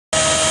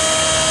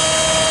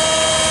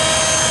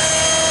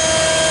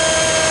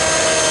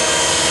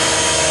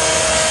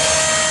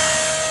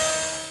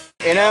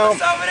know,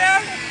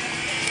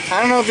 I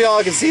don't know if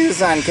y'all can see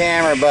this on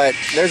camera, but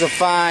there's a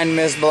fine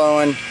mist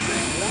blowing.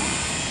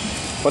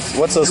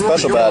 What's so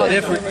special about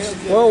it?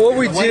 Well, what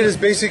we did is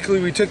basically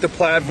we took the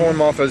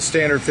platform off a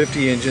standard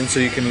 50 engine, so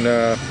you can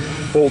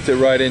bolt it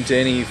right into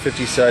any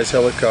 50 size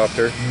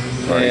helicopter,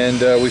 right.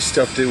 And we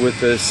stuffed it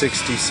with a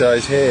 60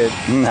 size head,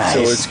 nice.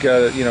 So it's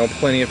got, you know,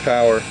 plenty of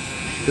power.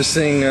 This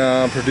thing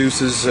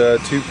produces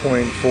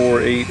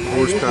 2.48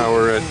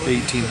 horsepower at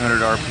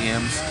 1800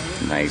 RPMs.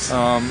 Nice.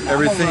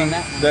 Everything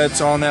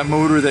that's on that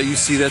motor that you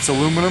see that's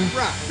aluminum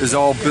is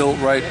all built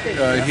right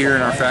here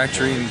in our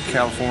factory in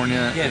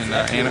California, in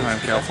Anaheim,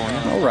 California.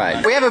 All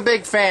right. We have a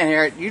big fan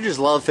here. You just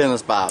love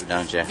Finless Bob,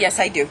 don't you? Yes,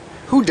 I do.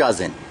 Who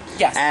doesn't?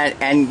 Yes.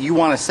 And you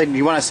want a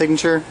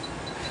signature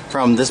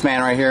from this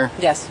man right here?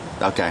 Yes.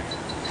 Okay.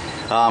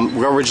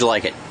 Where would you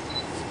like it?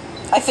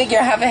 I figure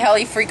I have a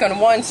heli freak on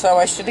one, so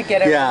I should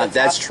get it. Yeah,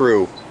 that's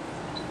true.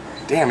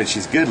 Damn it,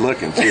 she's good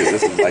looking too.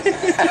 This is like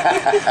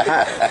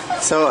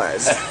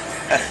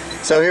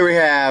so here we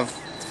have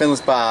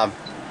Finless Bob.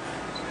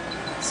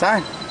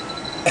 Sign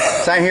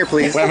here,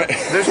 please. Wait a minute.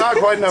 There's not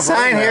quite enough.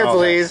 Sign here,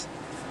 please.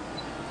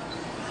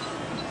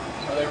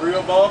 Are they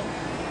real, Bob?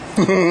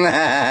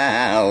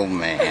 Oh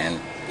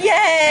man!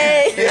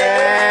 Yay!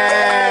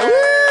 Yeah! Woo!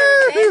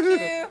 Thank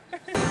you.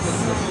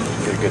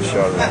 Get a good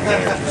shot of that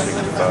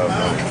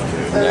IRCHA.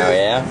 Oh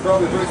yeah.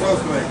 Probably pretty close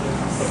to me.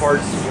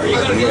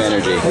 New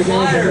energy.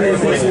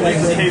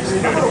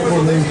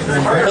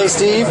 Hey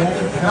Steve,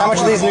 how much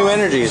are these new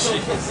energies? See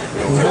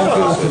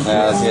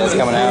that's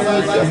coming out.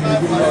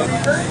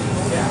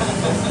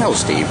 Hello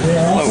Steve.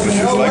 Hello,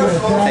 Mr. Slager.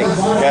 Hey.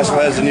 Castle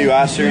has the new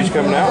I series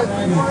coming out.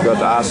 We've got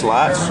the ICE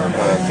lights,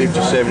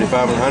 50,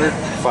 75, and 100,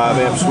 5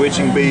 amp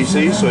switching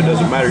BEC, so it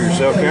doesn't matter your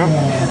cell count.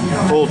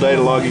 Full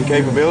data logging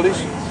capabilities.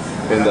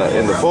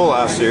 In the full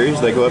I series,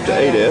 they go up to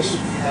 8S.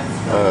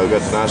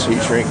 Got the nice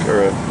heat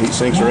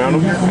sinks around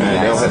them,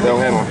 and they'll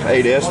handle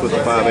 8S with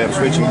the 5 amp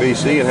switching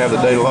BC and have the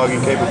data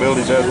logging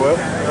capabilities as well.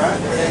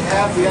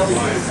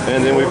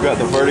 And then we've got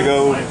the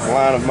Vertigo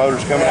line of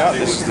motors coming out.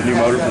 This is the new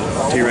motor for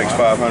the T-Rex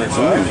 500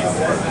 size.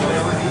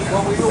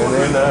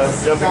 And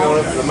then jumping on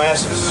up to the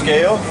massive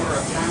scale.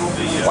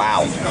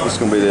 Wow. This is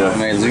going to be the I'm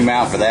going to zoom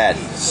out for that.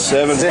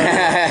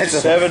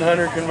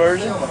 700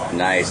 conversion.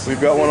 Nice. We've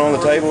got one on the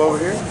table over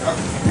here.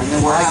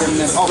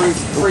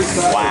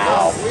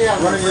 Wow.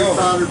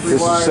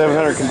 This is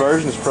 700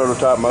 conversion. It's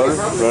prototype motor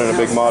running a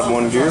big Mod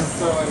 1 gear.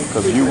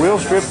 Because you will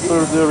strip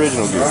for the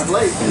original gear.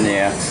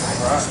 Yeah.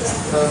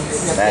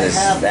 That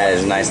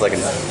is nice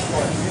looking.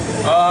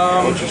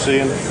 What you're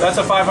seeing? That's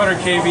a 500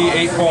 kV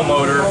 8-pole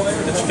motor.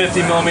 It's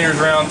 50 millimeters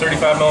round,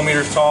 35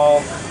 millimeters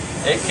tall.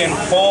 It can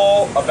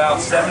pull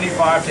about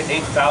 75 to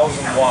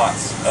 8,000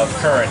 watts of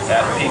current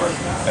at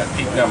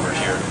peak numbers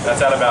here.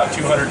 That's at about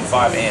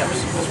 205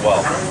 amps as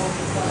well.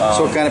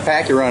 So what kind of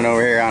pack you running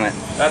over here on it?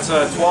 That's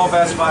a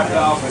 12S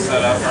 5000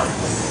 setup.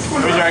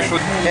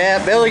 Yeah,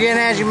 Billigan,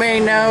 as you may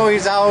know,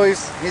 he's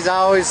always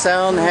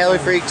selling the Heli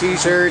Freak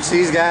t-shirts.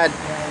 He's got,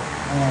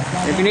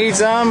 if you need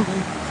some,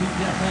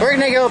 where can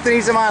they go if they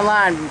need some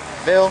online,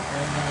 Bill?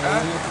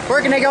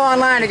 Where can they go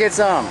online to get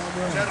some?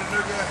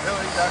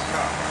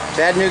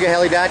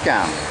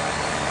 ChattanoogaHeli.com.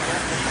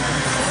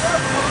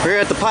 We're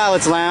at the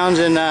Pilots Lounge,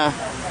 and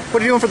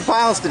what are you doing for the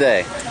pilots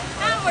today?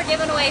 We're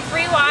giving away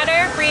free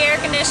water, free air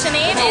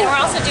conditioning, and we're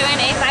also doing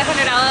a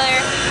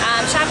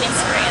 $500 shopping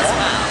spree as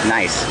well.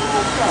 Nice.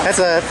 That's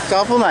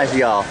awful nice,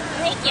 y'all.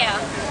 Thank you.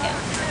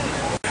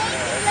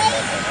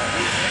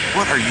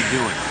 What are you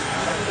doing?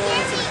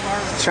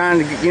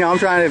 I'm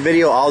trying to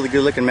video all the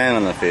good-looking men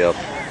on the field.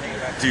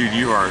 Dude,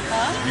 you are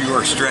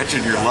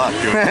stretching your luck.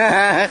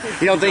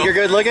 You don't think you're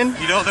good-looking?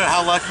 You don't know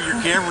how lucky your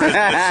camera is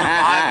with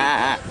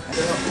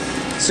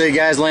surviving. So you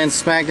guys land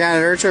smackdown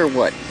at IRCHA or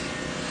what?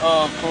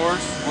 Of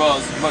course. Well,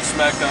 as much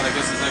smackdown, I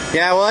guess, as I can.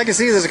 Yeah, well, I can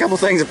see there's a couple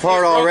things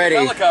apart already,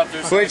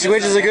 which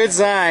is a good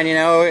sign. You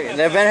know,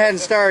 the event hadn't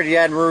started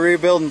yet, and we're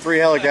rebuilding 3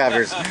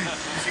 helicopters. You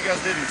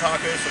guys didn't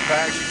taco some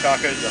packs, you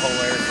tacoed the whole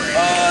airframe.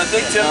 I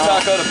think Tim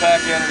tacoed a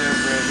pack and an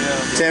airframe,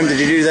 yeah. Tim, did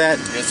you do that?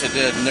 Yes, I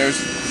did, and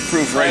there's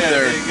proof right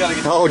there.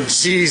 Oh,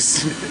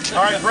 jeez.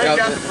 All right, break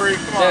out the proof.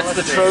 Come on, that's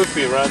the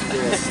trophy right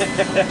there.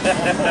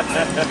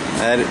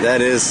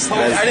 That is.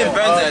 I didn't bend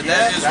that.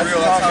 That is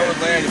real. That's how it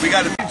landed. We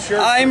got to.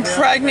 I'm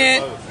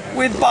pregnant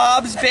with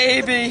Bob's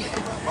baby.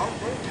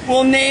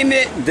 We'll name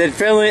it. Did he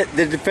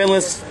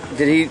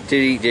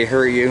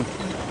hurt you?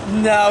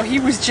 No, he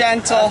was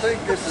gentle. I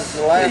think this is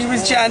the last. He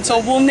was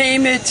gentle. We'll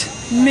name it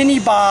Mini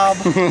Bob.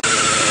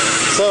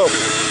 So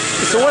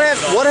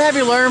what have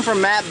you learned from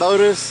Matt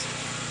Bodas?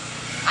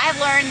 I've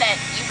learned that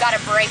you've got to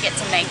break it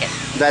to make it.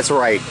 That's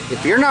right.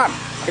 If you're not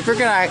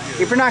gonna,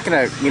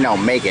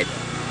 make it,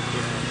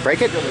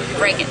 break it.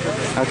 Break it.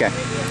 Okay.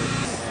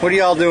 What are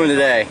y'all doing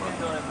today?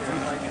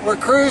 We're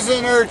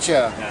cruising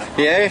IRCHA.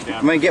 Yeah,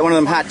 I'm gonna get one of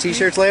them hot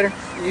T-shirts later.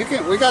 We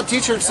got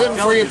T-shirts sitting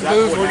for you at the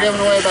booth. We're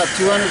giving away about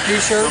 200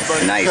 T-shirts.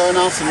 Nice. Showing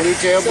off some new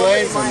tail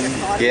blades and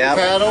new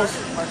paddles.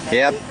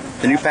 Yep.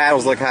 The new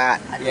paddles look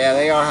hot. Yeah,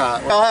 they are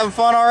hot. Y'all having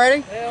fun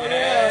already?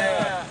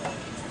 Yeah.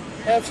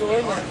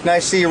 Absolutely.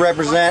 Nice to see you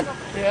represent.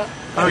 Yeah.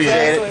 Oh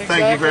yeah,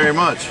 thank you very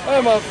much. I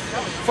had my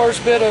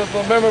first bit of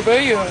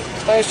memorabilia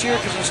last year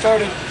because I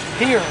started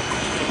here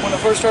when I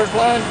first started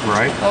flying.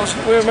 Right.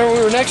 Remember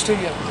we were next to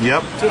you.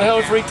 Yep. To the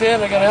Heli Freak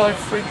tent. I got a Heli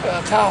Freak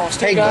towel.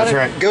 Still Hey, got that's it.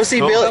 right. Go see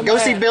Bill. Go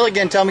see Bill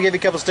again. Tell him to give you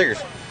a couple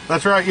stickers.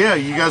 That's right. Yeah,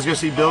 you guys go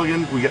see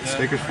Billigan. We got the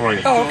stickers for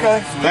you. Oh,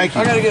 okay. Thank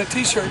you. I gotta get a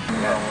T-shirt.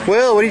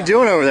 Will, what are you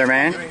doing over there,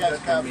 man?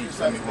 Helping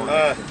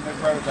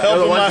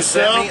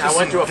myself. I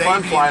went to a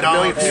fun flight. A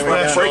million people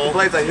break the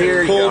plates. I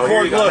hear you go.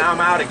 Here you go. Now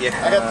I'm out again.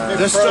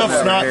 This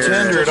stuff's not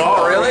tender at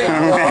all. Oh, really?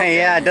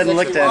 Yeah, it doesn't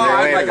look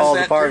tender. Wait, it falls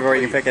apart before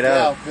you can pick it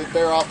up.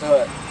 They're off the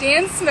hook.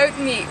 Dan's smoked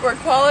meat, where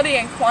quality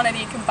and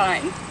quantity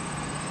combined.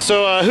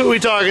 So, who are we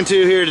talking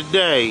to here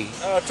today?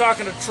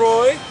 Talking to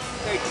Troy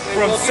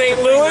from St.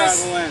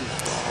 Louis.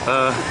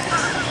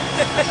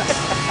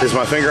 Is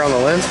my finger on the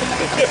lens?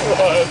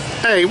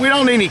 Hey, we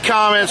don't need any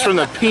comments from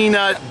the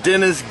Peanut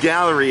Dentist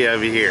Gallery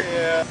over here.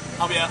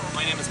 I'll be out.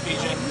 My name is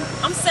PJ.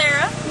 I'm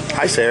Sarah.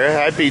 Hi, Sarah.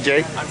 Hi,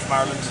 PJ. I'm from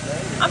Ireland.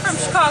 I'm from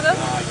Chicago.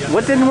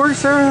 What didn't work,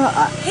 sir?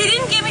 He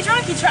didn't get me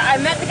drunk. I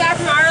met the guy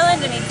from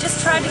Ireland, and he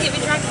just tried to get me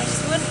drunk, and he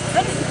just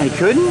couldn't. He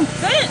couldn't?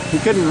 Couldn't. He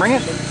couldn't bring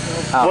it?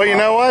 Oh, Well, you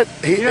know what?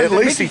 At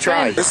least he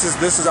tried. This is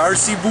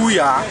RC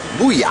Booyah.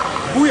 Booyah.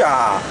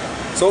 Booyah.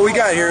 So what we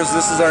got here is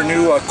this is our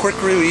new quick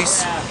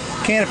release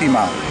canopy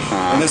mount.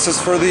 And this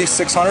is for the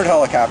 600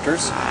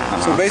 helicopters.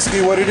 So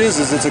basically what it is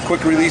it's a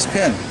quick release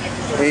pin.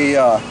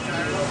 A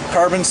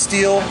carbon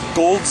steel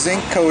gold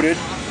zinc coated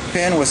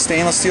pin with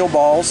stainless steel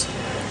balls,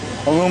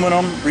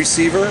 aluminum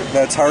receiver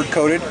that's hard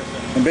coated.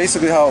 And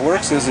basically how it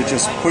works is it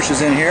just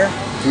pushes in here.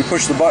 We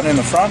push the button in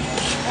the front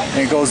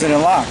and it goes in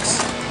and locks.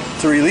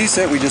 To release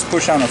it, we just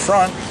push on the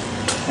front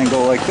and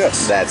go like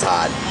this. That's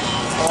hot.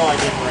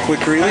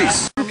 Quick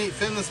release. Meet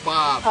Finless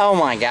Bob. Oh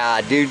my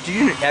God, dude!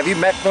 Have you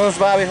met Finless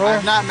Bob before?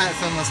 I've not met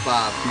Finless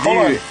Bob. Hold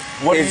on.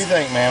 What do you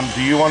think, ma'am?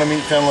 Do you want to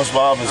meet Finless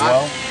Bob as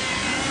well?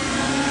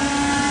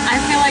 I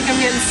feel like I'm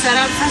getting set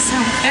up for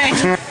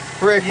something.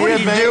 Rick, what are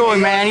you doing,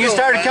 man? You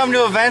started coming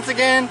to events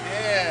again?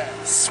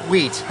 Yeah.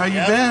 Sweet. How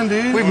you been,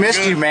 dude? We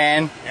missed you,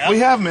 man. We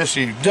have missed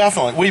you.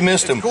 Definitely. We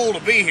missed him. Cool to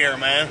be here,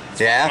 man.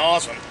 Yeah.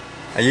 Awesome.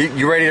 Are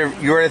you ready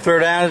to throw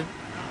down?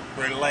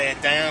 Ready to lay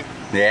it down.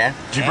 Yeah.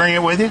 Did you bring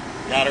it with you?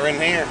 Got her in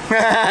here.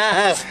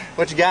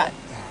 What you got?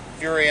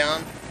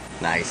 Furion.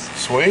 Nice.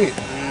 Sweet.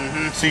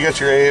 So you got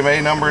your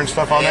AMA number and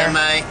stuff on there?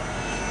 AMA.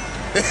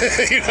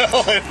 You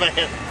know it,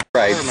 man.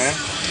 Right. Sure, man.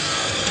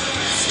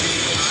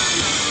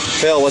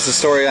 Phil, what's the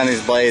story on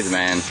these blades,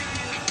 man?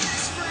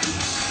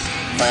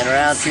 Flying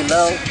around too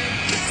low.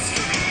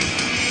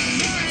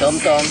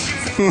 Dum-dum.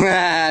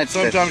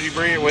 Sometimes you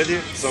bring it with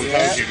you,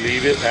 sometimes you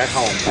leave it at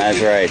home.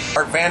 That's right.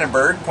 Art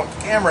Vandenberg, point the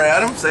camera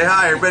at him. Say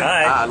hi, everybody.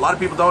 Hi. A lot of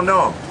people don't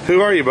know him.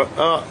 Who are you?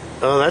 Oh,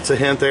 that's a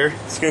hint there.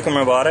 Skookum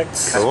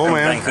Robotics. Hello, from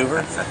man.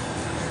 Vancouver.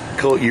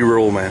 Cool, you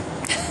rule, man.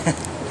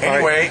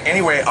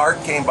 Anyway,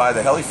 Art came by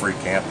the Heli Freak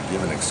camp to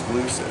give an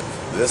exclusive.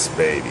 This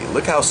baby.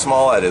 Look how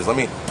small that is. Let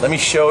me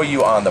show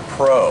you on the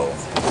Pro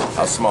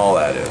how small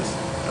that is.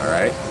 All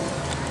right.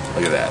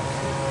 Look at that.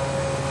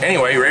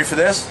 Anyway, you ready for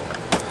this?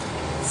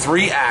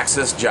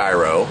 3-axis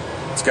gyro.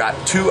 It's got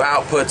 2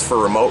 outputs for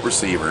remote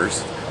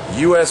receivers,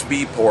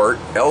 USB port,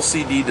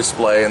 LCD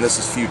display, and this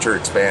is future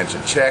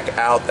expansion. Check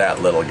out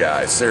that little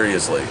guy.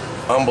 Seriously.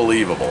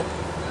 Unbelievable.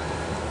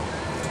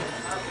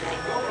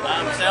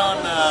 I'm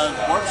selling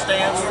warp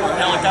stands for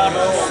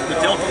helicopters, the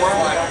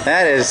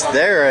tilt-a-whirl.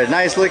 They're a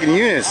nice looking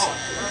units.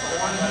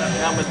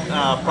 I'm with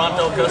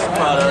Pronto Custom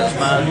Products.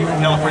 My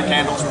Heli Freak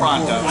handles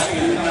Pronto.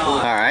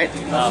 Alright.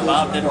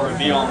 Bob did a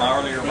review on the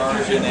earlier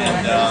version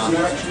and kind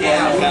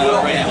of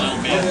upgraded a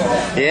little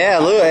bit. Yeah,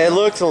 look,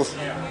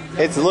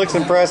 it looks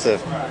impressive.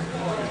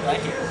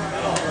 Thank you.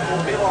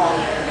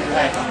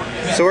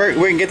 So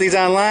we can get these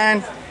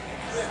online?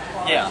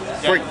 Yeah.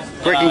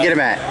 Where can you get them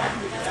at?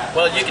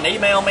 Well, you can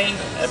email me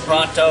at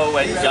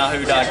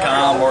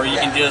pronto@yahoo.com, or you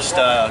can just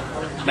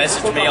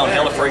message me on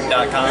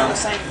helifreak.com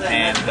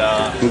and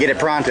You can get it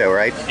pronto,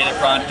 right? get it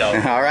pronto.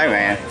 Alright,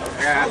 man.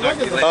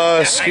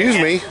 Excuse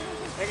me.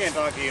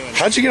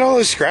 How'd you get all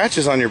those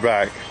scratches on your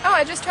back? Oh,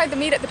 I just tried the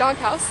meat at the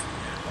doghouse.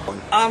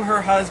 I'm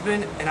her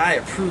husband, and I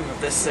approve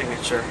of this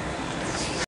signature.